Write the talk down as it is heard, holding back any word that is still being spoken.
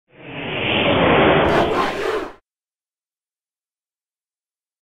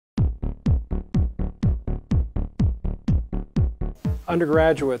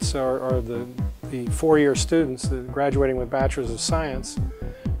Undergraduates are the four-year students that graduating with Bachelors of Science.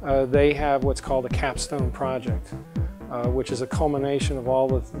 They have what's called a capstone project, which is a culmination of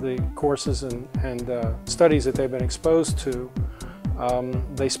all of the courses and studies that they've been exposed to.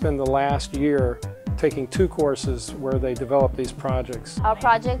 They spend the last year taking 2 courses where they develop these projects. Our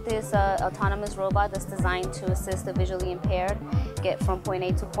project is an autonomous robot that's designed to assist the visually impaired get from point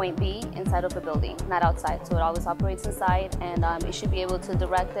A to point B inside of the building, not outside. So it always operates inside, and it should be able to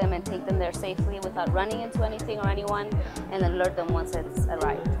direct them and take them there safely without running into anything or anyone, and alert them once it's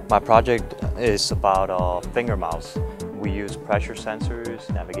arrived. My project is about a finger mouse. We use pressure sensors,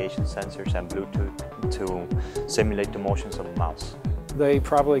 navigation sensors, and Bluetooth to simulate the motions of a mouse. They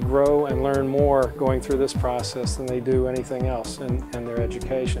probably grow and learn more going through this process than they do anything else in their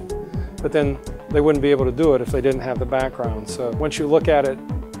education. But then they wouldn't be able to do it if they didn't have the background. So once you look at it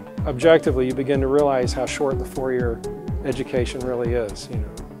objectively, you begin to realize how short the 4-year education really is, you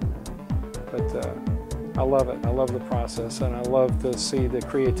know. But I love it. I love the process, and I love to see the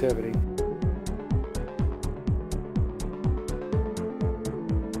creativity.